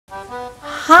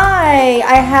Hi!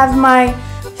 I have my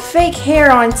fake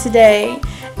hair on today,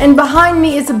 and behind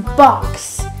me is a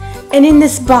box, and in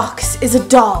this box is a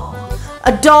doll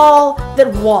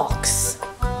that walks.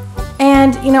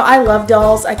 And you know, I love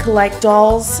dolls. I collect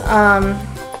dolls.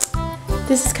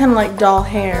 This is kind of like doll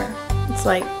hair. It's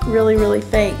like really, really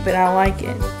fake, but I like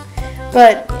it.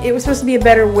 But it was supposed to be a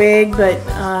better wig, but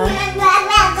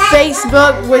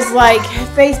Facebook was like,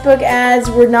 Facebook ads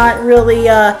were not really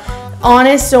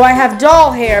honest, so I have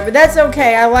doll hair, but that's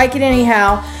okay. I like it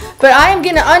anyhow. But I am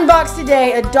going to unbox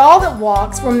today a doll that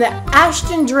walks from the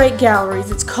Ashton Drake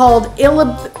galleries. It's called It's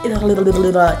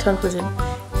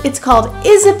called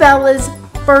Isabella's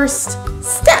First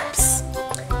Steps.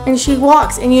 And she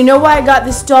walks. And you know why I got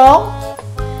this doll?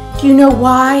 Do you know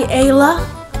why, Ayla?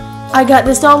 I got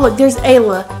this doll. Look, there's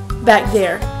Ayla back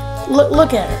there.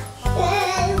 Look at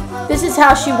her. This is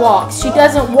how she walks. She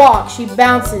doesn't walk. She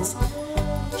bounces.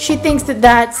 She thinks that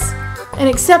that's an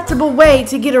acceptable way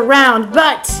to get around,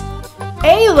 but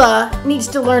Ayla needs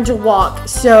to learn to walk.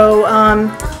 So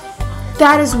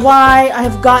that is why I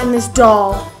have gotten this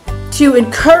doll, to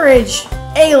encourage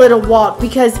Ayla to walk,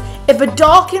 because if a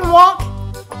doll can walk,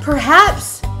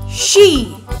 perhaps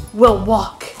she will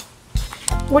walk.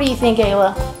 What do you think,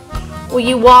 Ayla? Will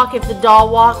you walk if the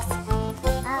doll walks?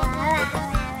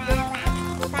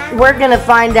 We're gonna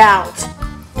find out.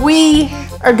 We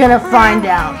are gonna find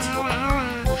out.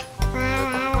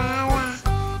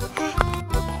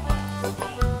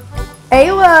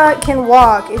 Ayla can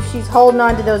walk if she's holding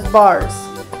on to those bars,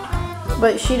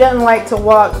 but she doesn't like to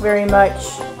walk very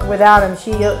much without them.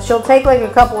 She'll take like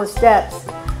a couple of steps.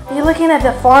 Are you looking at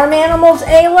the farm animals,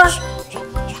 Ayla?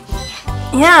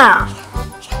 Yeah.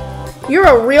 You're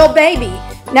a real baby.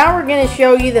 Now we're going to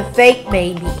show you the fake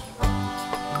baby.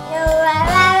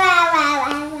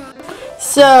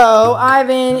 So,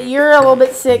 Ivan, you're a little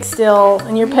bit sick still,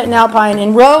 and you're petting Alpine,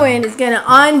 and Rowan is going to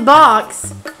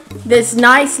unbox this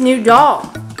nice new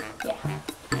doll. Yeah.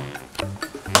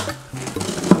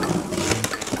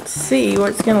 Let's see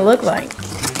what it's going to look like.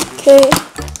 Okay.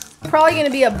 Probably going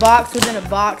to be a box within a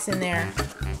box in there.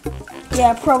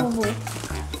 Yeah, probably.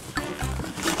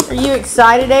 Are you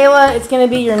excited, Ayla? It's going to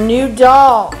be your new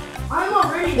doll. I'm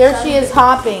already There excited. she is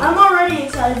hopping. I'm already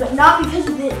excited, but not because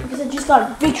of this, because I just got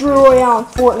a victory royale in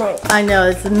Fortnite. I know,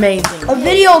 it's amazing. A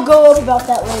video will go up about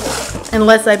that later.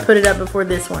 Unless I put it up before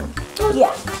this one.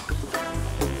 Yeah.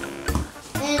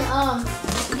 And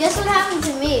guess what happened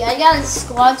to me? I got a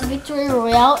Squad's Victory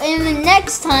Royale, and the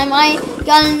next time I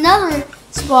got another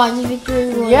Squad's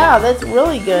Victory Royale. Yeah, that's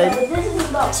really good. Yeah, but this is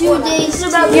about 2 days. This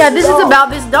is about Yeah, this is about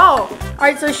this doll.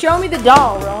 Alright, so show me the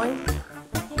doll, Rowan.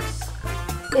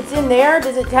 It's in there.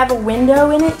 Does it have a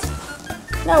window in it?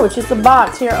 No, it's just a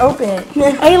box. Here, open it.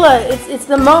 Ayla, it's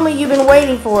the moment you've been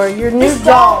waiting for. Your new This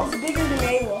doll. doll is bigger than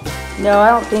Ayla. No, I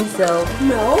don't think so.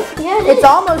 No? Yeah, It's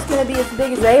almost going to be as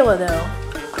big as Ayla, though.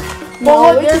 No,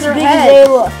 Well, look, it's there's as her big head. as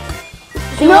Ayla.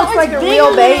 She No, looks it's like a bigger real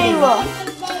than baby. Ayla.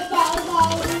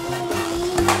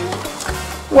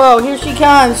 Whoa, here she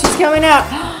comes. She's coming out.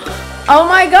 Oh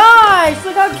my gosh,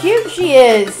 look how cute she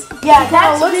is. Yeah, She kinda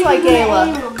that's looks bigger like than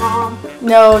Ayla. Ayla, Mom.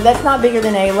 No, that's not bigger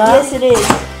than Ayla. Yes, it is.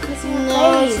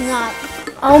 No, it's not.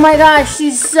 Oh my gosh,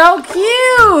 she's so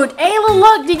cute. Ayla,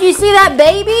 look, did you see that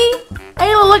baby?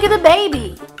 Ayla, look at the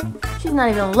baby. She's not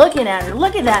even looking at her.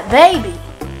 Look at that baby.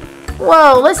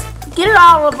 Whoa, let's get her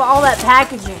out of all that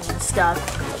packaging and stuff.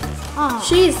 Oh.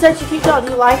 She's such a cute doll.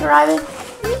 Do you like her, Ivan?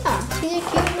 Yeah,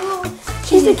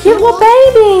 She's a cute little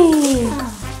baby.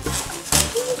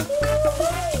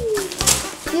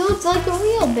 He looks like a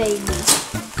real baby.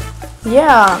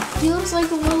 Yeah. He looks like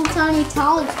a little tiny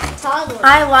toddler.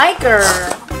 I like her.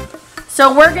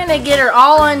 So we're going to get her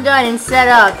all undone and set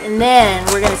up, and then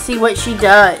we're going to see what she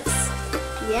does.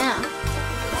 Yeah.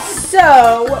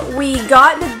 So we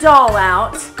got the doll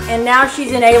out, and now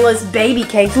she's in Ayla's baby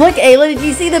cage. Look, Ayla, did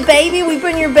you see the baby we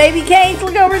put in your baby cage?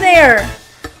 Look over there.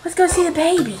 Let's go see the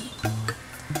baby.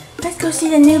 Let's go see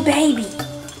the new baby.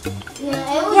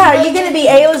 Yeah, are you going to be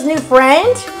Ayla's new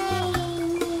friend?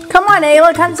 Come on,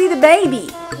 Ayla, come see the baby.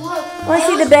 Want to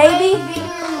see the baby?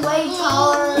 Way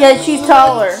taller. Yeah, she's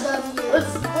taller.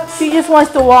 She just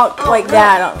wants to walk like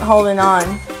that, holding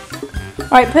on.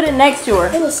 Alright, put it next to her.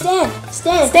 Ayla, stand.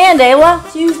 Stand. Stand, Ayla.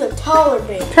 She's the taller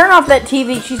baby. Turn off that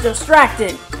TV. She's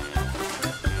distracted.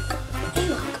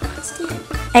 Ayla, come on, stand.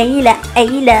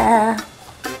 Ayla.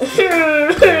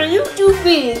 You too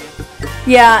big.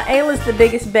 Yeah, Ayla's the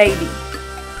biggest baby.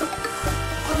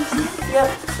 Yep.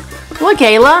 Look,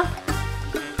 Ayla.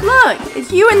 Look,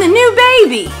 it's you and the new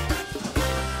baby.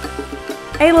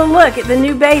 Ayla, look at the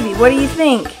new baby. What do you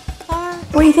think?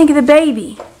 What do you think of the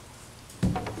baby?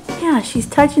 Yeah, she's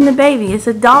touching the baby. It's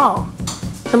a doll.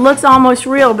 It looks almost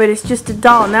real, but it's just a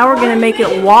doll. Now we're going to make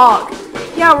it walk.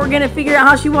 Yeah, we're going to figure out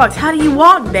how she walks. How do you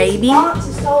walk, baby?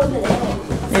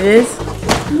 It is?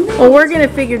 Well, we're going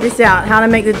to figure this out, how to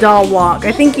make the doll walk.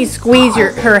 I think you squeeze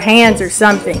her hands or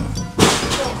something.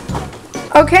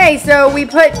 Okay, so we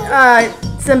put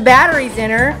some batteries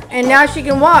in her, and now she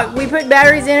can walk. We put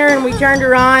batteries in her, and we turned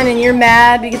her on, and you're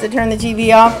mad because I turned the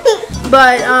TV off.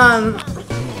 But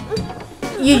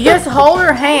you just hold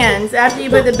her hands after you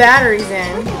put the batteries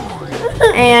in,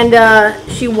 and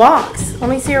she walks. Let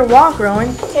me see her walk,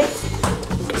 Rowan.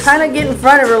 Kind of get in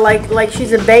front of her like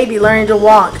she's a baby learning to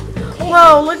walk.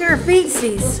 Whoa, look at her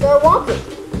feetsies. Start walking.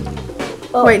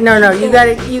 Oh, wait, no, you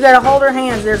gotta hold her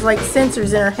hands. There's like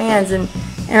sensors in her hands, and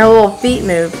her little feet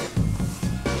move.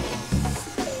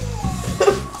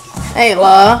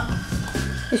 Ayla,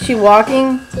 is she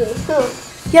walking?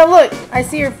 Yeah, look, I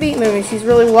see her feet moving. She's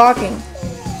really walking.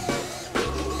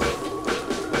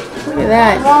 Look at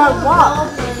that.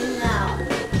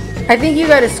 I think you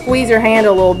gotta squeeze her hand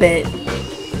a little bit.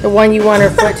 The one you want her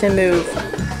foot to move.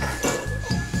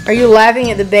 Are you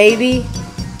laughing at the baby?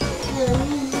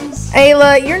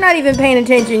 Ayla, you're not even paying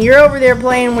attention. You're over there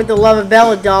playing with the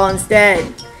Isabella doll instead.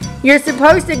 You're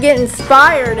supposed to get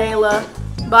inspired, Ayla,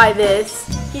 by this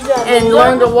and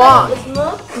learn to walk.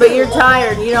 But you're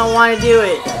tired. You don't want to do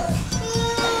it.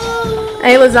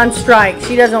 Ayla's on strike.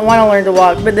 She doesn't want to learn to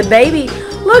walk. But the baby,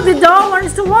 look, the doll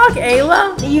learns to walk,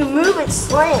 Ayla. You move it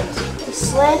slant. You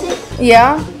slant it.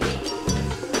 Yeah.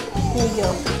 There you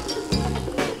go.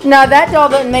 No, that doll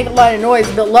doesn't make a lot of noise,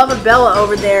 but Isabella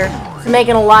over there is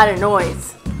making a lot of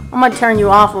noise. I'm going to turn you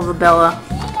off, Isabella.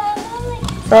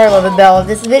 Sorry, Isabella.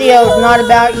 This video is not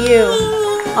about you.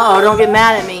 Uh-oh, don't get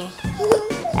mad at me.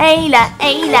 Ayla,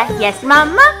 yes,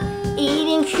 mama.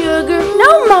 Eating sugar,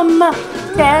 no, mama.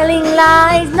 Telling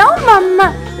lies, no,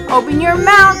 mama. Open your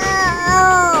mouth.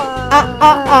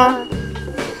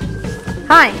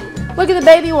 Hi, look at the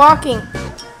baby walking.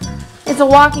 It's a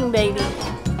walking baby.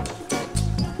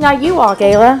 Now you walk,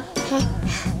 Ayla.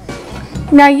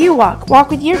 Now you walk. Walk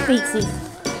with your feetsies.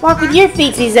 Walk with your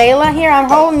feetsies, Ayla. Here, I'm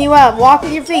holding you up. Walk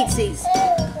with your feetsies.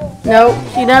 Nope,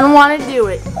 she doesn't want to do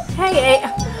it. Hey,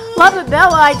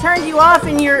 Isabella, I turned you off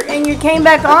and you came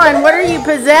back on. What are you,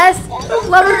 possessed?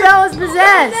 Isabella's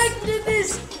possessed.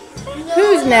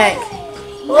 Whose neck?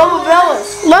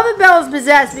 Isabella's. Isabella's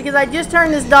possessed because I just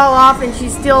turned this doll off and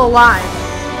she's still alive.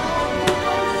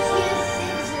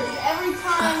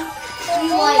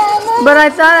 But I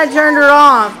thought I turned her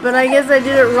off, but I guess I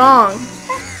did it wrong.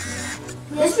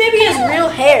 This baby has real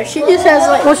hair. She just has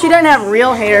like... Well, she doesn't have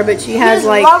real hair, but she has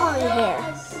like... rubbery hair.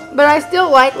 But I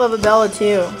still like Isabella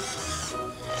too.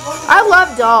 I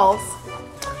love dolls.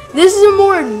 This is a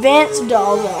more advanced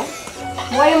doll though.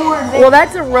 Way more advanced. Well,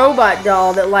 that's a robot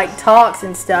doll that like talks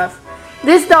and stuff.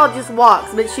 This doll just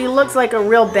walks, but she looks like a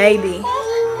real baby.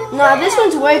 No, this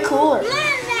one's way cooler.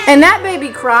 And that baby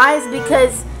cries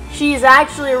because she's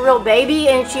actually a real baby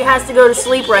and she has to go to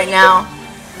sleep right now.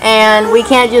 And we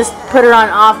can't just put her on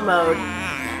off mode.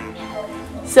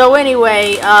 So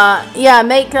anyway, yeah,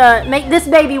 make this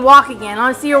baby walk again. I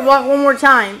want to see her walk one more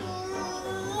time.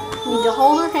 You need to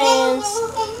hold her hands.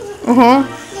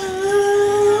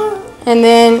 And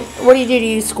then, what do? Do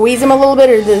you squeeze them a little bit,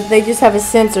 or do they just have a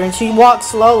sensor? And she walks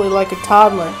slowly like a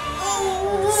toddler.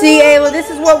 See, Ayla, this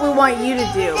is what we want you to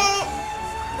do.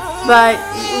 But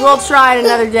we'll try it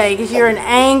another day because you're an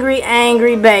angry,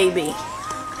 angry baby.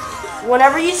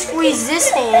 Whenever you squeeze this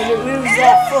hand, it moves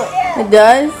that foot. It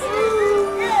does?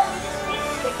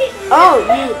 Oh,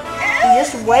 you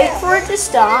just wait for it to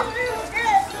stop.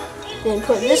 Then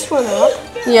put this one up.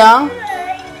 Yeah.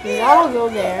 And that'll go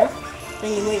there.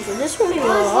 Then you wait for this one to go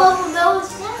up.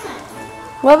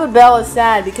 Isabella's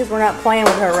sad because we're not playing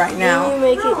with her right now.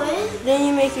 Then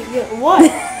you make it go.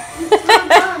 What?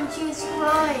 She was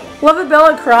crying.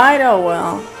 Isabella cried? Oh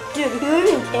well. Dude, who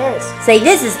even cares? Say,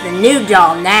 this is the new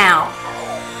doll now.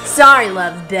 Sorry,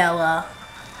 Isabella.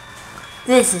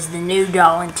 This is the new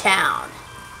doll in town.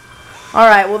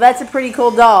 Alright, well that's a pretty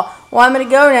cool doll. Well, I'm going to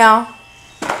go now.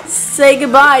 Say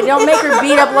goodbye. Don't make her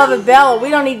beat up Isabella. We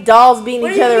don't need dolls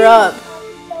beating each other up.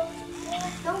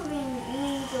 Don't be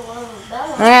mean to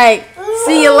Isabella. Alright,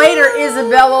 see you later,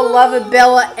 Isabella,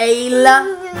 Isabella,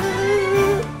 Ayla.